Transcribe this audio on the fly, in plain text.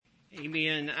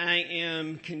Amen. I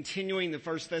am continuing the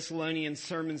First Thessalonians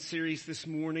sermon series this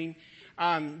morning.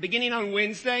 Beginning on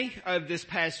Wednesday of this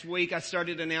past week, I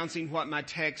started announcing what my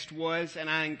text was, and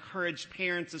I encouraged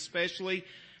parents especially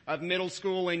of middle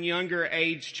school and younger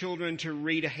age children to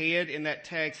read ahead in that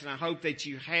text, and I hope that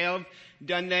you have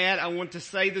done that. I want to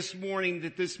say this morning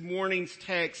that this morning's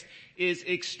text is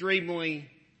extremely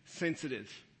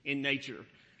sensitive in nature.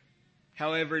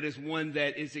 However, it is one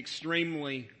that is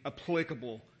extremely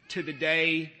applicable to the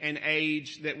day and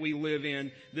age that we live in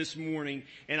this morning.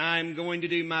 And I'm going to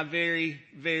do my very,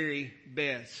 very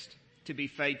best to be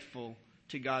faithful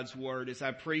to God's Word as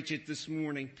I preach it this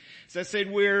morning. As I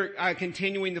said, we're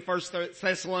continuing the First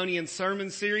Thessalonians sermon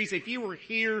series. If you were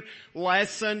here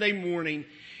last Sunday morning,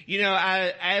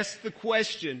 I asked the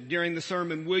question during the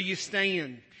sermon, will you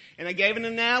stand? And I gave an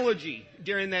analogy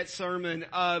during that sermon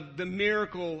of the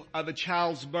miracle of a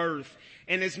child's birth.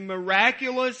 And as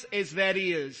miraculous as that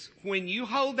is, when you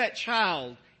hold that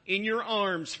child in your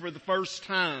arms for the first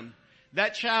time,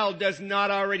 that child does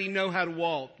not already know how to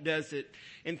walk, does it?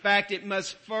 In fact, it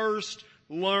must first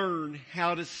learn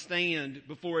how to stand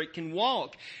before it can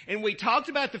walk. And we talked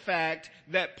about the fact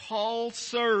that Paul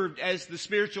served as the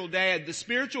spiritual dad, the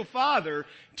spiritual father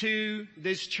to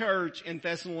this church in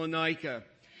Thessalonica.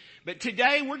 But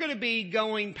today we're going to be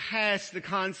going past the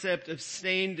concept of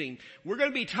standing. We're going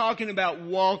to be talking about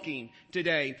walking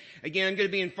today. Again, I'm going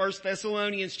to be in 1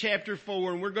 Thessalonians chapter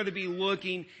 4, and we're going to be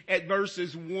looking at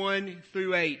verses 1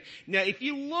 through 8. Now, if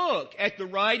you look at the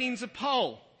writings of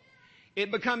Paul, it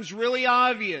becomes really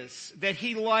obvious that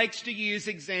he likes to use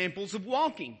examples of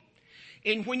walking.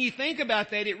 And when you think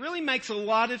about that, it really makes a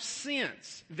lot of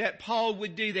sense that Paul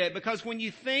would do that, because when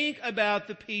you think about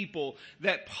the people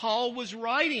that Paul was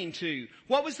writing to,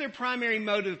 what was their primary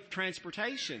mode of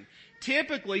transportation?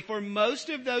 Typically, for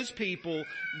most of those people,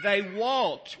 they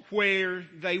walked where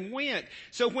they went.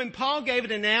 So when Paul gave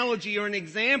an analogy or an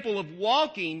example of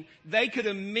walking, they could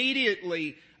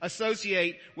immediately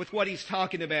associate with what he's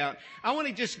talking about. I want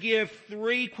to just give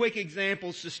 3 quick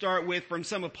examples to start with from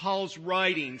some of Paul's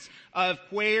writings of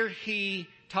where he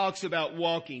talks about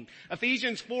walking.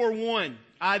 Ephesians 4:1,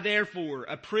 I therefore,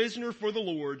 a prisoner for the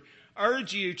Lord,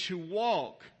 urge you to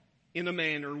walk in a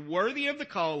manner worthy of the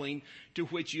calling to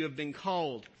which you have been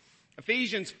called.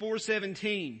 Ephesians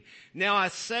 4:17, now I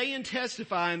say and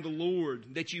testify in the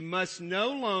Lord that you must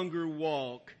no longer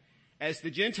walk as the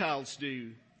Gentiles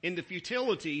do, in the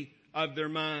futility of their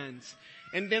minds.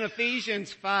 And then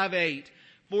Ephesians 5:8,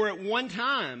 for at one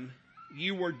time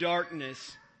you were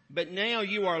darkness, but now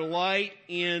you are light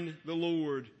in the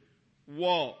Lord.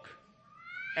 Walk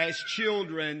as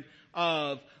children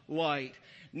of light.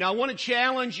 Now I want to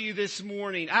challenge you this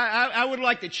morning. I would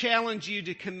like to challenge you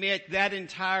to commit that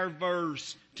entire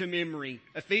verse to memory,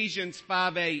 Ephesians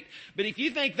 5:8. But if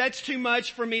you think that's too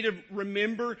much for me to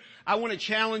remember, I want to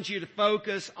challenge you to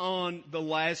focus on the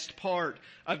last part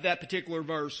of that particular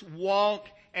verse. Walk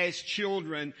as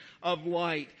children of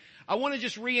light. I want to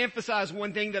just reemphasize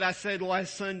one thing that I said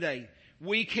last Sunday.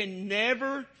 We can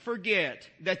never forget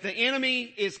that the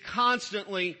enemy is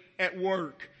constantly at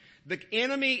work. The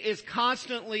enemy is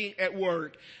constantly at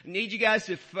work. I need you guys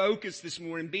to focus this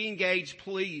morning. Be engaged,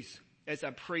 please, as I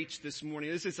preach this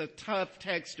morning. This is a tough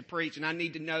text to preach, and I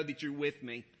need to know that you're with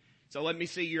me. So let me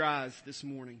see your eyes this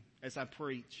morning as I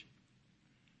preach.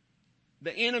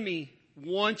 The enemy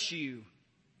wants you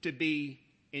to be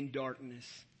in darkness,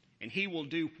 and he will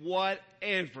do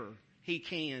whatever he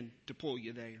can to pull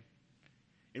you there.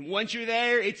 And once you're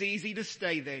there, it's easy to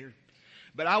stay there.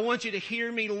 But I want you to hear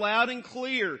me loud and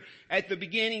clear at the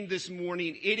beginning this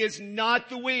morning. It is not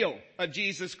the will of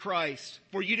Jesus Christ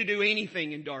for you to do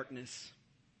anything in darkness.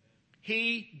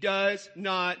 He does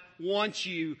not want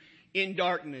you in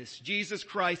darkness. Jesus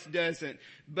Christ doesn't.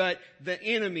 But the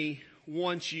enemy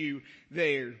wants you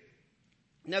there.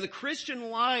 Now, the Christian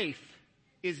life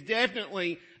is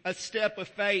definitely a step of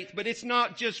faith, but it's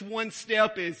not just one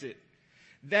step, is it?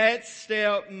 That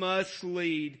step must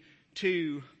lead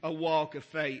to a walk of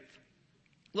faith.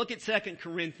 Look at 2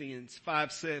 Corinthians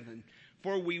 5:7.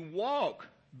 For we walk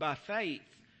by faith,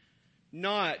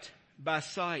 not by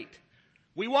sight.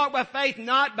 We walk by faith,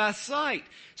 not by sight.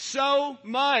 So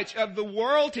much of the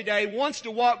world today wants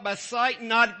to walk by sight,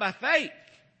 not by faith.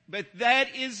 But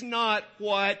that is not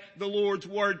what the Lord's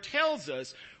Word tells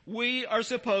us. We are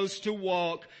supposed to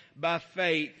walk by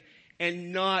faith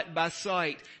and not by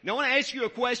sight. Now I want to ask you a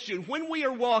question. When we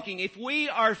are walking, if we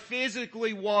are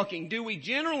physically walking, do we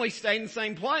generally stay in the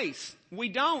same place? We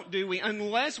don't, do we?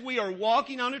 Unless we are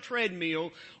walking on a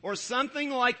treadmill or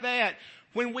something like that.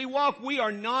 When we walk, we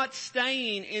are not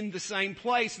staying in the same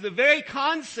place. The very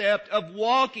concept of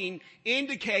walking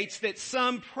indicates that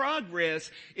some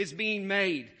progress is being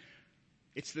made.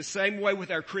 It's the same way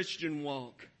with our Christian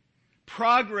walk.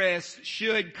 Progress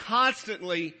should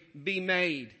constantly be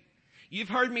made. You've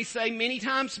heard me say many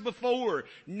times before,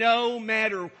 no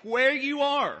matter where you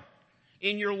are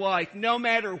in your life, no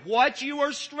matter what you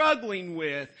are struggling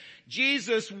with,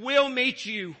 Jesus will meet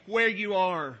you where you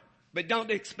are. But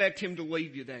don't expect Him to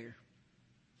leave you there.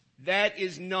 That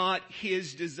is not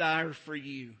His desire for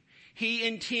you. He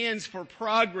intends for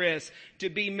progress to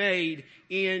be made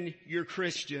in your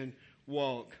Christian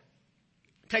walk.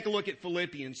 Take a look at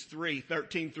Philippians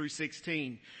 3:13 through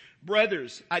 16.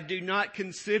 Brothers, I do not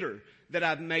consider that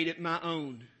I've made it my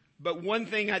own, but one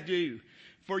thing I do,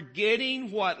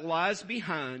 forgetting what lies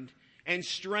behind and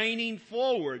straining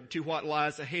forward to what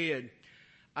lies ahead,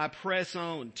 I press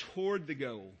on toward the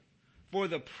goal, for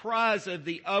the prize of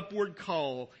the upward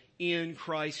call in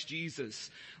Christ Jesus.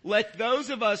 Let those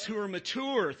of us who are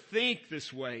mature think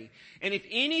this way. And if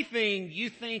anything you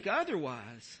think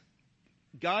otherwise,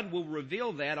 God will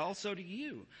reveal that also to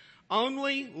you.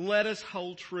 Only let us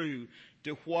hold true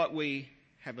to what we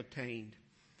have obtained.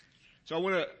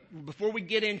 So before we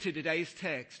get into today's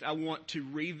text, I want to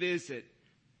revisit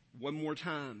one more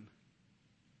time.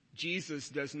 Jesus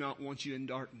does not want you in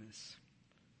darkness.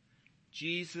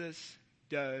 Jesus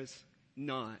does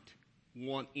not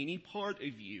want any part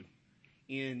of you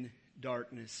in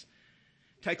darkness.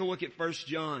 Take a look at 1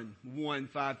 John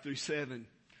 1:5 through 7.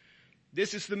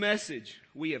 This is the message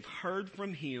we have heard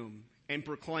from Him and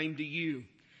proclaimed to you,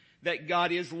 that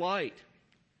God is light,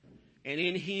 and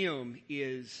in Him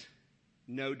is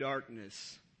no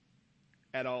darkness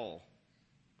at all.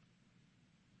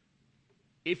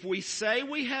 If we say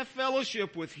we have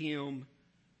fellowship with Him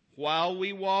while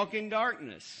we walk in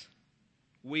darkness,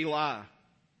 we lie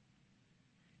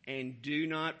and do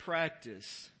not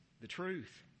practice the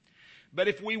truth. But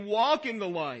if we walk in the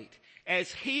light,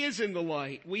 as He is in the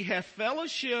light, we have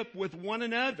fellowship with one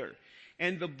another,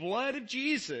 and the blood of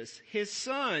Jesus, His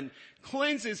Son,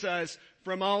 cleanses us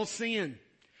from all sin.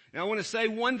 Now I want to say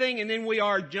one thing, and then we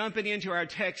are jumping into our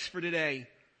text for today.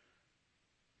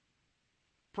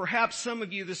 Perhaps some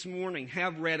of you this morning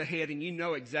have read ahead and you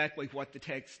know exactly what the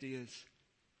text is.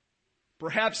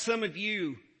 Perhaps some of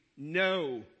you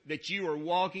know that you are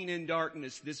walking in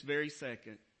darkness this very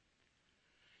second.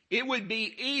 It would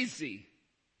be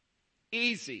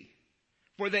easy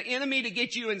for the enemy to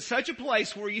get you in such a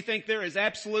place where you think there is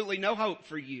absolutely no hope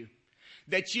for you,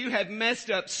 that you have messed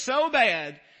up so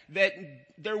bad that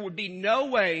there would be no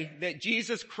way that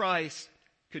Jesus Christ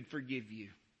could forgive you.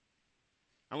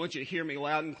 I want you to hear me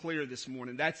loud and clear this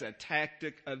morning. That's a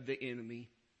tactic of the enemy.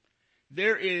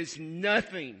 There is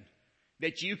nothing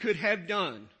that you could have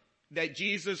done that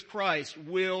Jesus Christ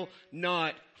will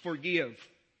not forgive.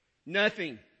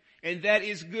 Nothing. And that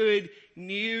is good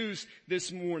news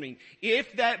this morning.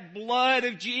 If that blood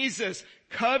of Jesus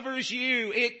covers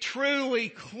you, it truly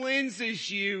cleanses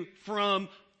you from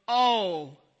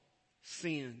all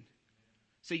sin.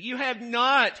 So you have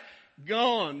not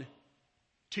gone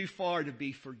too far to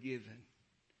be forgiven.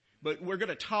 But we're going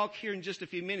to talk here in just a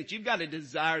few minutes. You've got to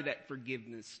desire that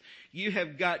forgiveness. You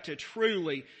have got to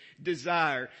truly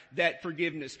desire that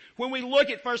forgiveness. When we look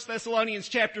at 1 Thessalonians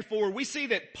chapter 4, we see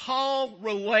that Paul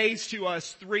relays to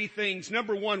us three things.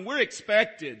 Number one, we're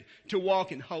expected to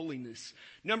walk in holiness.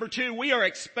 Number two, we are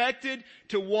expected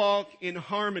to walk in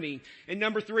harmony. And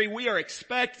number three, we are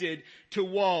expected to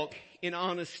walk in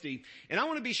honesty. And I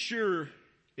want to be sure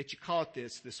that you caught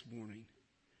this morning.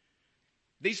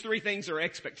 These three things are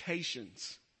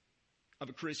expectations of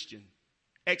a Christian.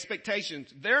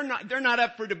 Expectations. They're not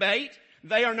up for debate.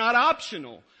 They are not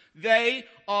optional. They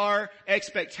are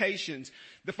expectations.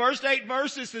 The first 8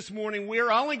 verses this morning, we're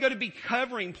only going to be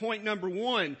covering point number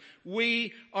 1.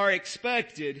 We are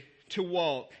expected to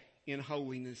walk in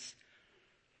holiness.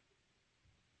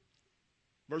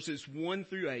 Verses 1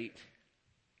 through 8,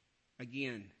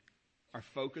 again, are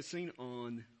focusing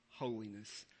on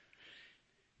holiness.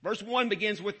 Verse 1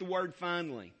 begins with the word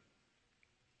finally.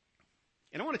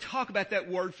 And I want to talk about that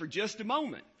word for just a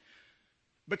moment.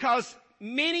 Because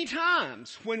many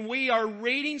times when we are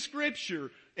reading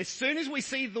Scripture, as soon as we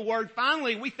see the word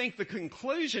finally, we think the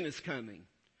conclusion is coming.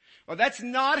 Well, that's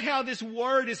not how this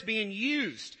word is being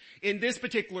used in this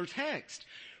particular text.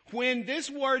 When this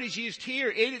word is used here,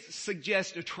 it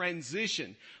suggests a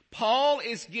transition. Paul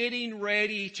is getting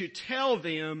ready to tell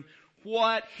them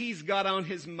what he's got on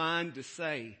his mind to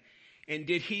say. And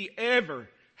did he ever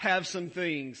have some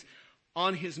things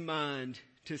on his mind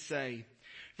to say?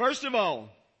 First of all,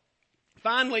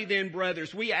 Finally then,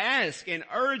 brothers, we ask and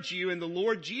urge you in the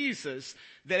Lord Jesus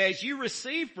that as you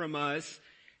receive from us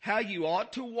how you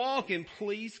ought to walk and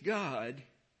please God,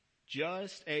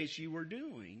 just as you are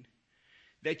doing,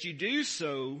 that you do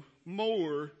so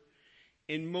more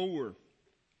and more.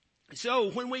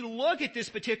 So when we look at this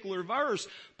particular verse,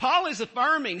 Paul is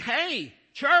affirming, hey,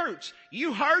 church,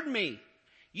 you heard me.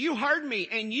 You heard me,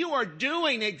 and you are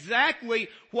doing exactly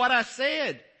what I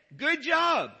said. Good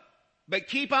job. But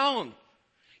keep on.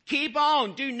 Keep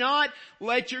on. Do not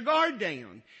let your guard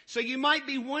down. So you might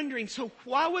be wondering, so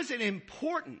why was it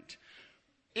important?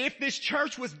 If this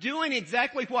church was doing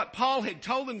exactly what Paul had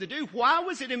told them to do, why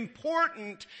was it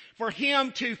important for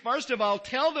him to, first of all,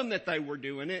 tell them that they were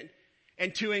doing it,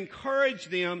 and to encourage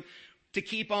them to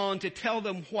keep on, to tell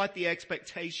them what the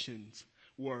expectations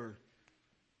were?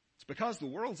 It's because the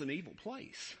world's an evil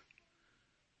place.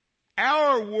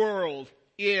 Our world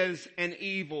is an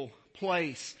evil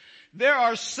place. There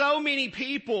are so many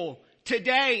people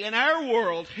today in our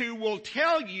world who will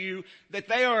tell you that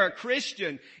they are a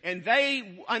Christian, and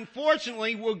they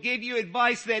unfortunately will give you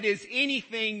advice that is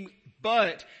anything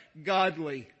but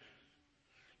godly.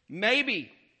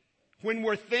 Maybe when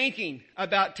we're thinking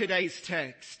about today's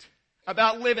text,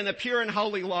 about living a pure and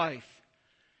holy life,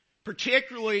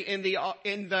 particularly in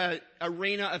the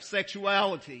arena of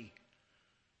sexuality,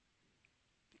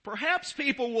 perhaps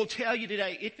people will tell you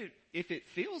today, if it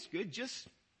feels good, just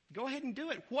go ahead and do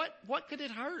it. What could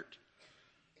it hurt?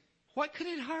 What could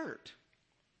it hurt?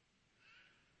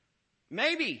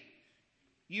 Maybe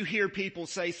you hear people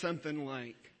say something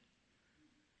like,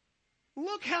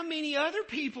 look how many other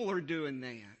people are doing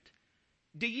that.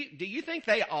 Do you think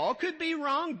they all could be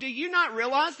wrong? Do you not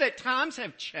realize that times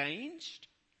have changed?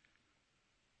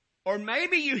 Or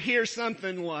maybe you hear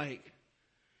something like,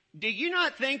 do you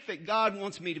not think that God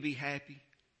wants me to be happy?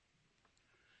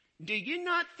 Do you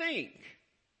not think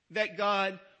that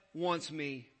God wants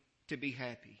me to be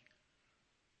happy?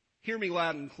 Hear me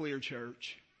loud and clear,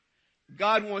 church.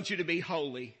 God wants you to be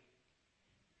holy.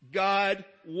 God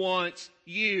wants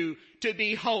you to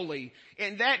be holy.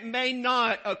 And that may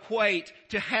not equate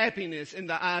to happiness in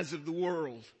the eyes of the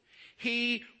world.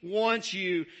 He wants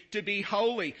you to be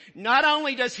holy. Not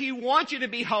only does He want you to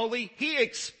be holy, He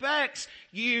expects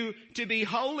you to be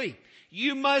holy.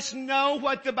 You must know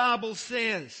what the Bible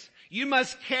says. You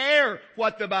must care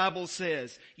what the Bible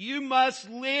says. You must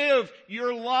live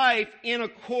your life in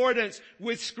accordance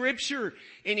with Scripture.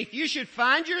 And if you should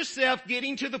find yourself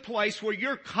getting to the place where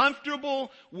you're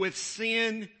comfortable with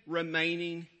sin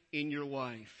remaining in your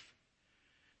life,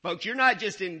 folks, you're not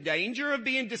just in danger of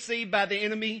being deceived by the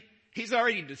enemy. He's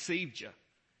already deceived you.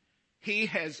 He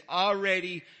has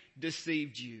already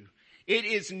deceived you. It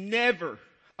is never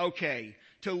okay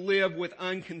to live with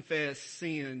unconfessed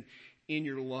sin in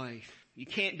your life. You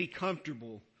can't be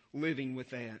comfortable living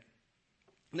with that.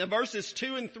 Now verses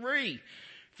 2 and 3,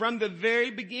 from the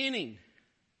very beginning,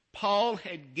 Paul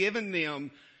had given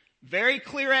them very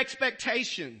clear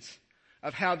expectations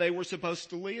of how they were supposed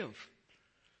to live.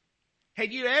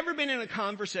 Had you ever been in a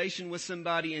conversation with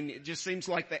somebody and it just seems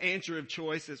like the answer of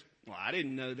choice is, well, I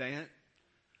didn't know that.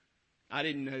 I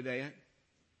didn't know that.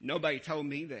 Nobody told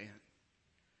me that.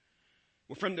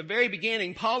 Well, from the very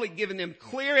beginning, Paul had given them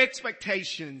clear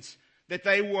expectations that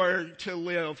they were to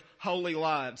live holy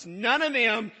lives. None of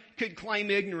them could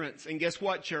claim ignorance. And guess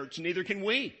what, church? Neither can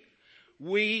we.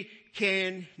 We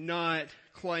cannot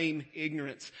claim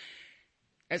ignorance.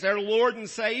 As our Lord and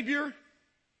Savior,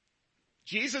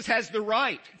 Jesus has the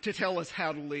right to tell us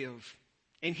how to live.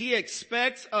 And He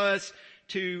expects us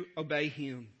to obey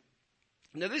Him.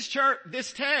 Now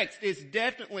this text is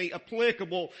definitely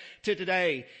applicable to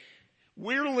today.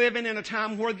 We're living in a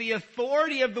time where the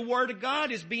authority of the Word of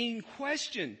God is being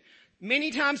questioned.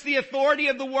 Many times the authority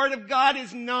of the Word of God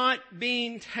is not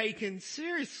being taken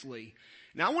seriously.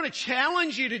 Now I want to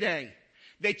challenge you today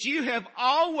that you have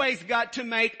always got to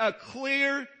make a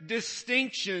clear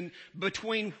distinction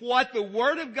between what the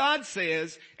Word of God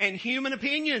says and human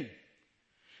opinion.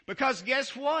 Because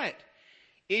guess what?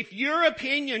 If your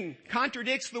opinion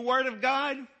contradicts the Word of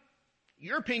God,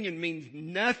 your opinion means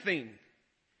nothing.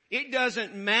 It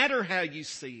doesn't matter how you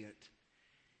see it.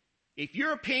 If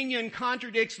your opinion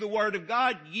contradicts the Word of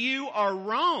God, you are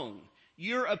wrong.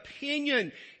 Your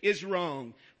opinion is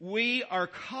wrong. We are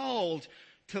called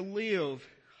to live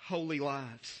holy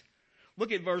lives.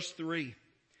 Look at verse 3.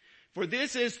 For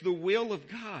this is the will of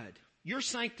God, your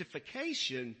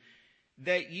sanctification,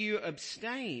 that you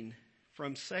abstain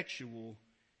from sexual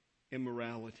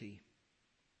immorality.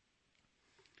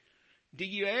 Do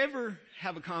you ever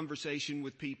have a conversation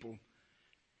with people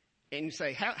and you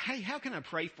say, how can I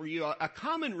pray for you? A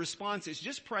common response is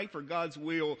just pray for God's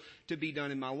will to be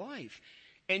done in my life.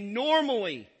 And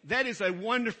normally, that is a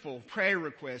wonderful prayer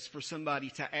request for somebody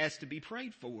to ask to be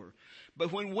prayed for.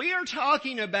 But when we are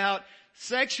talking about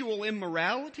sexual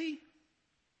immorality,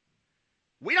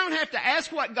 we don't have to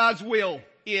ask what God's will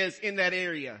is in that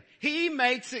area. He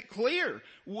makes it clear.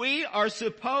 We are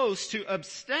supposed to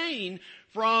abstain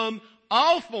from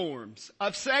all forms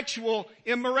of sexual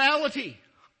immorality.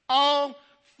 All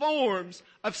forms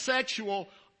of sexual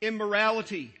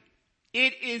immorality.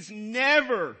 It is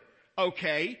never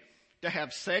okay to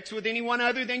have sex with anyone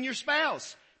other than your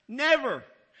spouse. Never.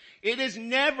 It is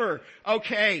never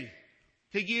okay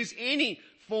to use any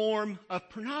form of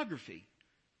pornography.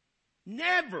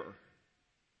 Never.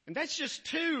 And that's just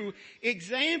 2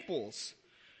 examples.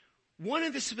 One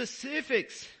of the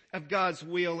specifics of God's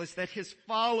will is that His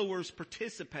followers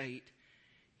participate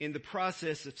in the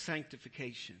process of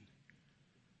sanctification.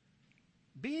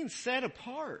 Being set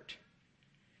apart.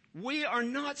 We are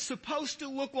not supposed to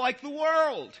look like the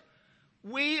world.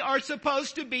 We are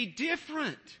supposed to be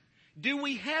different. Do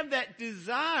we have that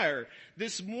desire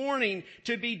this morning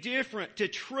to be different, to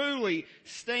truly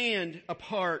stand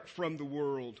apart from the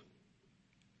world?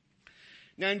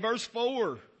 Now in verse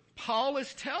 4, Paul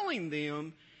is telling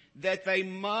them that they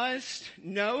must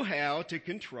know how to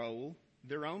control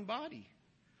their own body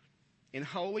in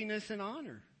holiness and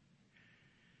honor.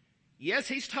 Yes,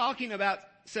 he's talking about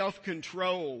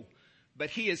self-control, but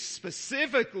he is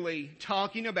specifically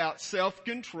talking about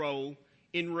self-control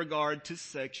in regard to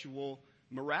sexual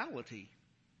morality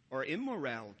or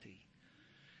immorality.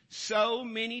 So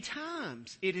many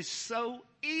times it is so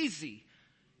easy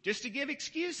just to give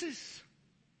excuses.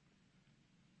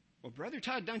 Well, Brother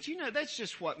Todd, don't you know that's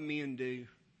just what men do?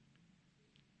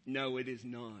 No, it is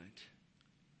not.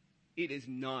 It is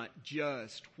not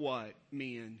just what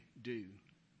men do.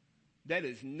 That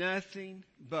is nothing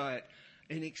but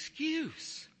an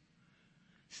excuse.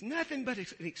 It's nothing but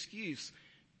an excuse.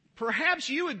 Perhaps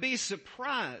you would be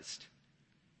surprised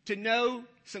to know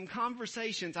some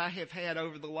conversations I have had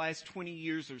over the last 20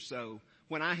 years or so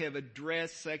when I have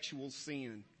addressed sexual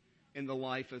sin in the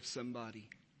life of somebody.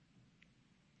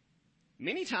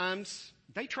 Many times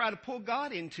they try to pull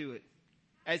God into it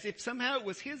as if somehow it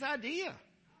was His idea.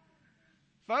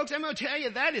 Folks, I'm going to tell you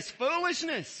that is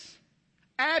foolishness.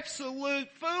 Absolute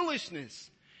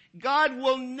foolishness. God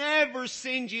will never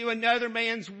send you another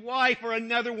man's wife or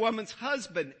another woman's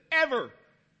husband. Ever.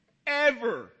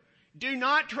 Ever. Do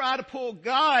not try to pull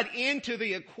God into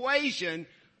the equation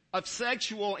of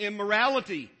sexual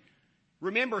immorality.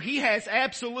 Remember, He has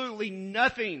absolutely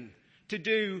nothing to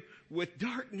do with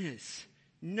darkness.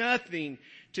 Nothing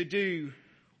to do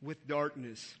with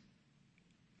darkness.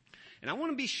 And I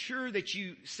want to be sure that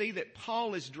you see that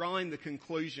Paul is drawing the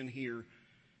conclusion here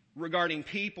regarding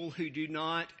people who do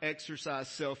not exercise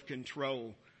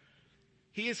self-control.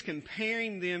 He is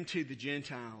comparing them to the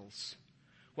Gentiles.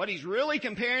 What he's really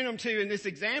comparing them to in this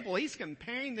example, he's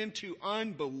comparing them to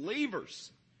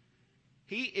unbelievers.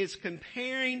 He is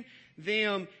comparing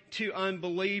them to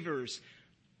unbelievers.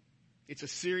 It's a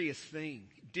serious thing.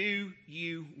 Do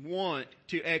you want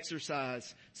to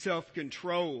exercise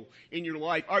self-control in your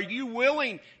life? Are you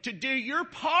willing to do your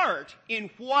part in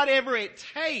whatever it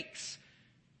takes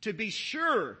to be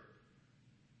sure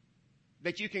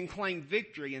that you can claim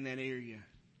victory in that area?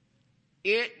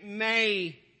 It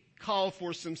may call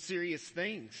for some serious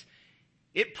things.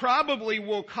 It probably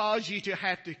will cause you to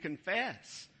have to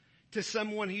confess to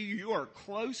someone who you are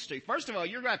close to. First of all,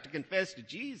 you're going to have to confess to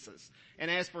Jesus and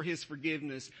ask for His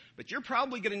forgiveness, but you're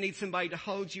probably going to need somebody to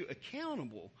hold you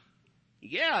accountable.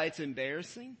 Yeah, it's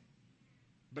embarrassing,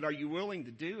 but are you willing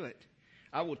to do it?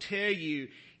 I will tell you,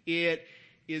 it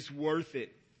is worth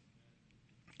it.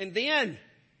 And then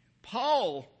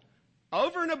Paul,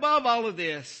 over and above all of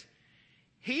this,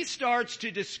 he starts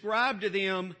to describe to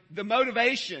them the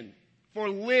motivation for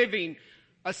living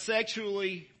a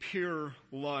sexually pure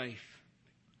life.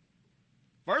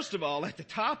 First of all, at the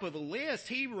top of the list,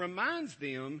 he reminds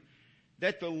them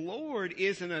that the Lord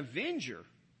is an avenger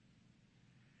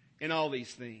in all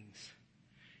these things.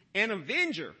 An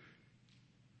avenger.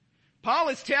 Paul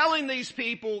is telling these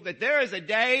people that there is a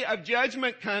day of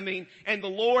judgment coming and the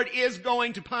Lord is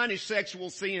going to punish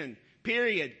sexual sin.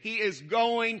 Period. He is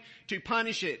going to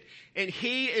punish it. And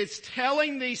he is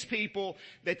telling these people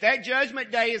that that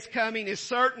judgment day is coming is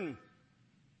certain.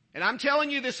 And I'm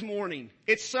telling you this morning,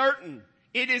 it's certain.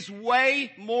 It is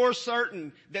way more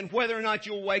certain than whether or not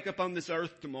you'll wake up on this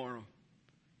earth tomorrow.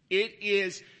 It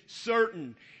is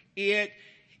certain. It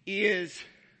is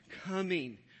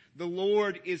coming. The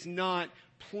Lord is not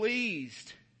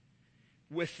pleased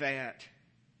with that.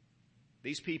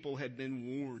 These people have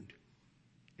been warned,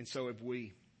 and so have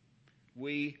we.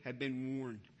 We have been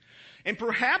warned. And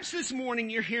perhaps this morning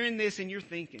you're hearing this and you're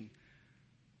thinking,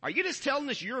 are you just telling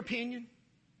us your opinion?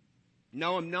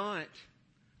 No, I'm not.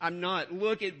 I'm not.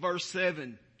 Look at verse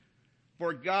 7.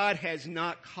 For God has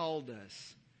not called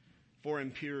us for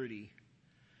impurity,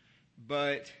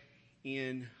 but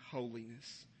in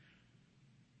holiness.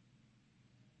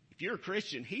 If you're a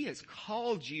Christian, He has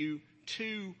called you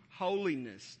to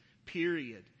holiness,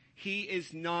 period. He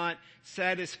is not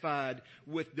satisfied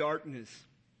with darkness.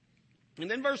 And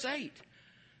then verse 8.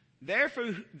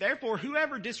 Therefore,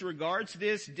 whoever disregards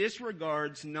this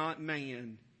disregards not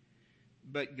man,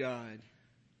 but God.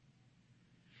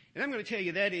 And I'm going to tell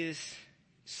you that is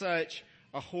such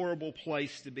a horrible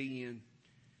place to be in.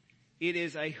 It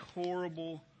is a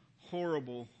horrible,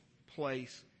 horrible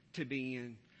place to be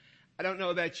in. I don't know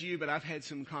about you, but I've had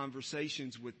some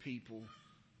conversations with people,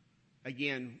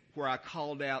 again, where I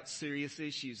called out serious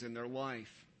issues in their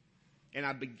life. And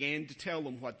I began to tell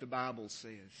them what the Bible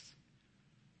says.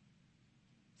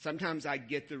 Sometimes I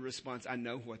get the response, I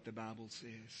know what the Bible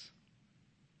says.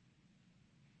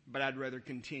 But I'd rather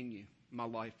continue my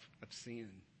life of sin.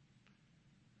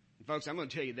 And folks, I'm going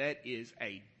to tell you that is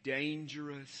a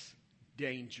dangerous,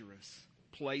 dangerous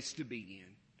place to be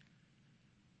in.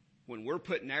 When we're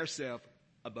putting ourselves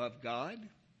above God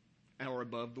or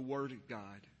above the Word of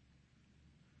God.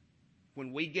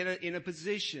 When we get in a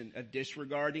position of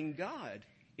disregarding God,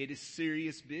 it is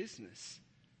serious business.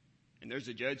 And there's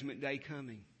a judgment day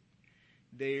coming.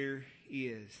 There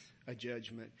is a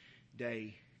judgment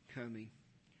day coming.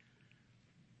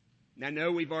 Now, I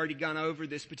know we've already gone over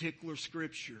this particular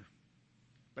scripture,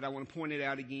 but I want to point it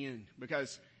out again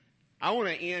because I want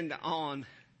to end on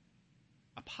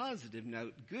a positive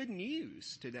note, good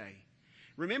news today.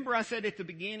 Remember I said at the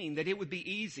beginning that it would be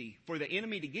easy for the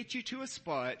enemy to get you to a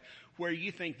spot where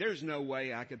you think there's no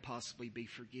way I could possibly be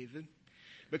forgiven.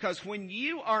 Because when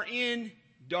you are in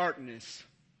darkness,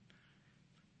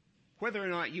 whether or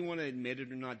not you want to admit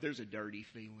it or not, there's a dirty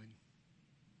feeling.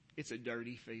 It's a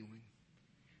dirty feeling.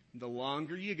 The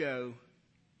longer you go,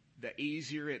 the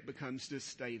easier it becomes to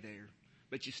stay there.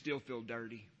 But you still feel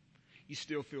dirty. You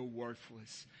still feel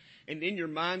worthless. And then your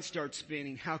mind starts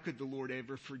spinning, how could the Lord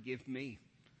ever forgive me?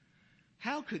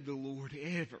 How could the Lord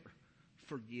ever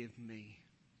forgive me?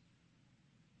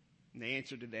 And the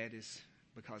answer to that is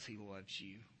because He loves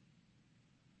you.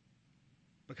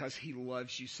 Because He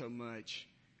loves you so much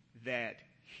that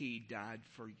He died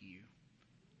for you.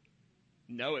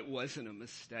 No, it wasn't a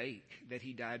mistake that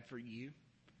He died for you.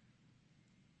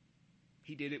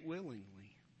 He did it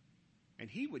willingly. And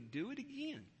He would do it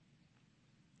again.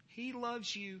 He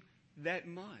loves you that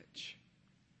much.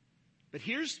 But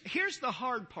here's the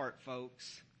hard part,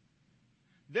 folks.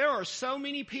 There are so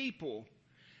many people,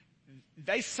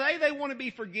 they say they want to be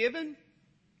forgiven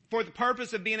for the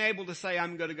purpose of being able to say,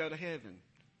 I'm going to go to heaven.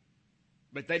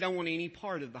 But they don't want any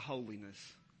part of the holiness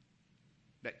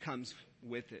that comes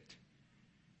with it.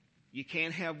 You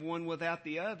can't have one without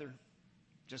the other.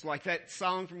 Just like that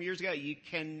song from years ago, you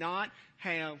cannot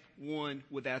have one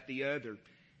without the other.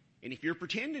 And if you're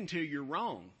pretending to, you're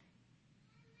wrong.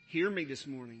 Hear me this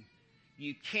morning.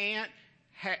 You can't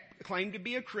claim to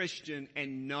be a Christian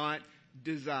and not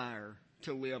desire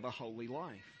to live a holy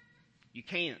life. You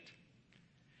can't.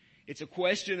 It's a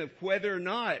question of whether or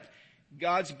not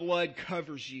God's blood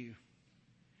covers you.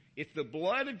 If the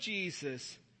blood of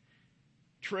Jesus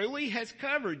truly has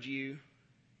covered you,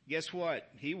 guess what?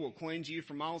 He will cleanse you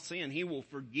from all sin. He will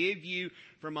forgive you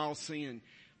from all sin.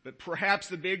 But perhaps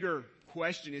the bigger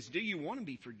question is, do you want to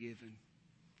be forgiven?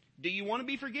 Do you want to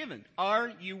be forgiven?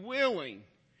 Are you willing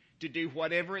to do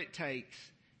whatever it takes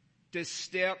to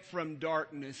step from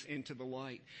darkness into the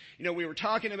light? You know, we were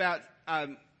talking about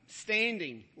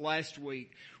standing last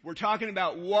week. We're talking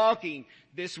about walking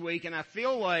this week, and I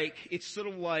feel like it's sort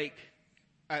of like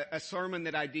a sermon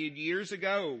that I did years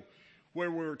ago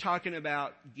where we were talking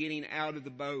about getting out of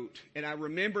the boat. And I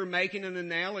remember making an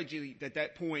analogy at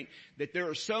that point that there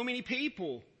are so many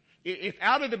people. If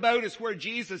out of the boat is where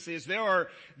Jesus is, there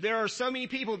are so many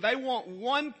people, they want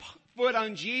one foot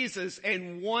on Jesus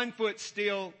and one foot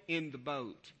still in the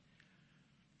boat.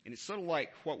 And it's sort of like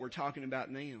what we're talking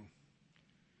about now.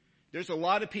 There's a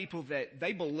lot of people that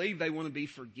they believe they want to be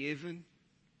forgiven.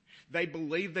 They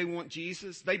believe they want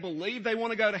Jesus. They believe they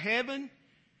want to go to heaven.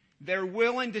 They're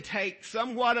willing to take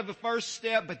somewhat of a first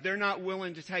step, but they're not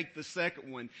willing to take the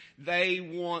second one. They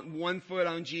want one foot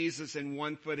on Jesus and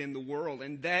one foot in the world.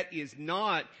 And that is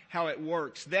not how it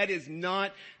works. That is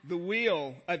not the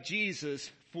will of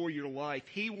Jesus for your life.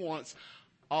 He wants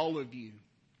all of you.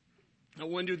 I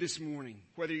wonder this morning,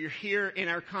 whether you're here in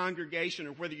our congregation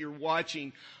or whether you're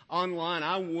watching online,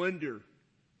 I wonder,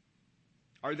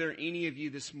 are there any of you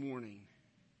this morning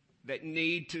that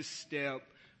need to step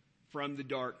from the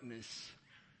darkness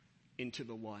into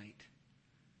the light?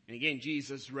 And again,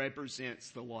 Jesus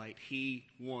represents the light. He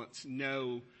wants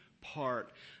no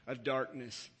part of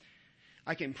darkness.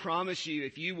 I can promise you,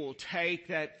 if you will take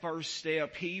that first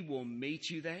step, He will meet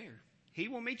you there. He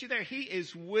will meet you there. He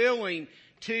is willing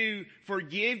to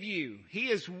forgive you. He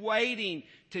is waiting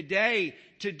today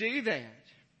to do that.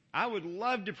 I would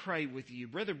love to pray with you.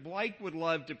 Brother Blake would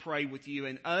love to pray with you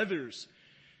and others.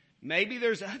 Maybe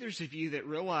there's others of you that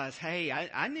realize, hey,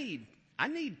 I need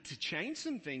to change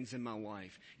some things in my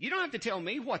life. You don't have to tell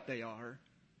me what they are,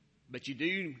 but you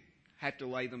do have to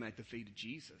lay them at the feet of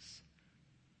Jesus.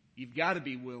 You've got to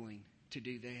be willing to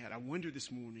do that. I wonder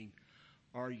this morning,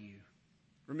 are you?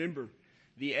 Remember,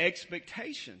 the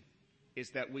expectation is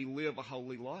that we live a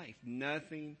holy life.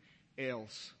 Nothing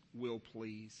else will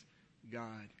please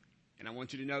God. And I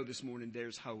want you to know this morning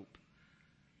there's hope.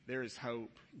 There is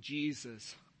hope.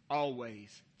 Jesus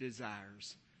always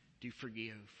desires to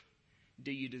forgive.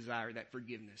 Do you desire that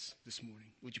forgiveness this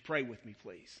morning? Would you pray with me,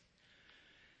 please?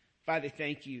 Father,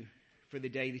 thank you for the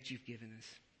day that you've given us.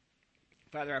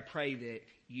 Father, I pray that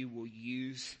you will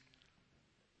use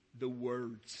the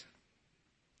words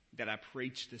that I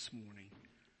preached this morning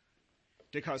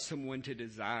to cause someone to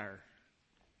desire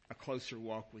a closer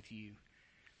walk with you.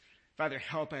 Father,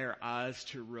 help our eyes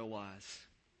to realize,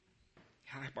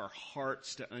 help our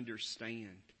hearts to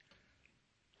understand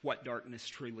what darkness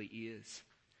truly is.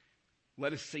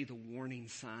 Let us see the warning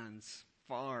signs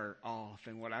far off.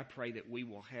 And what I pray that we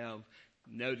will have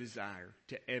no desire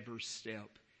to ever step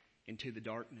into the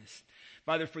darkness.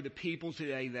 Father, for the people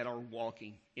today that are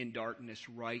walking in darkness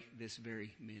right this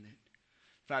very minute,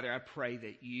 Father, I pray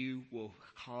that you will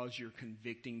cause your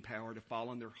convicting power to fall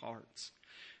on their hearts.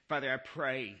 Father, I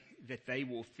pray that they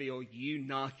will feel you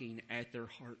knocking at their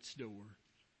heart's door.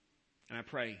 And I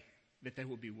pray that they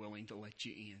will be willing to let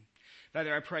you in.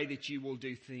 Father, I pray that you will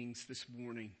do things this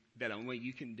morning that only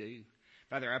you can do.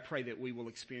 Father, I pray that we will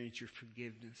experience your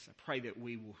forgiveness. I pray that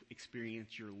we will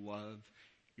experience your love,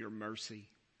 your mercy,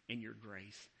 and your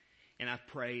grace. And I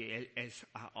pray, as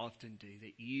I often do,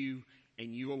 that you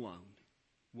and you alone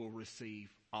will receive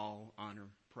all honor,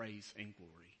 praise, and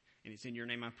glory. And it's in your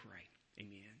name I pray.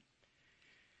 Amen.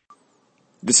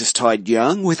 This is Todd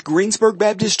Young with Greensburg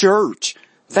Baptist Church.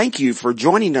 Thank you for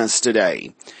joining us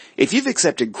today. If you've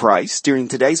accepted Christ during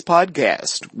today's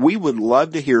podcast, we would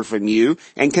love to hear from you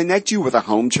and connect you with a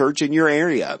home church in your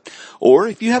area. Or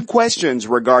if you have questions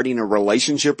regarding a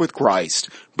relationship with Christ,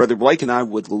 Brother Blake and I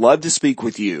would love to speak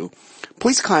with you.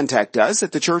 Please contact us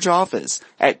at the church office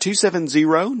at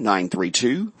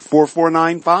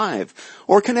 270-932-4495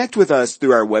 or connect with us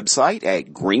through our website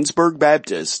at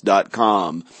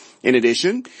greensburgbaptist.com. In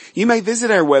addition, you may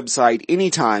visit our website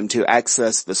anytime to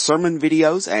access the sermon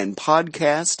videos and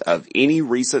podcast of any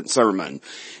recent sermon.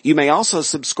 You may also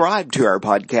subscribe to our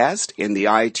podcast in the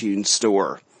iTunes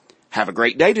store. Have a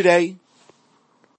great day today.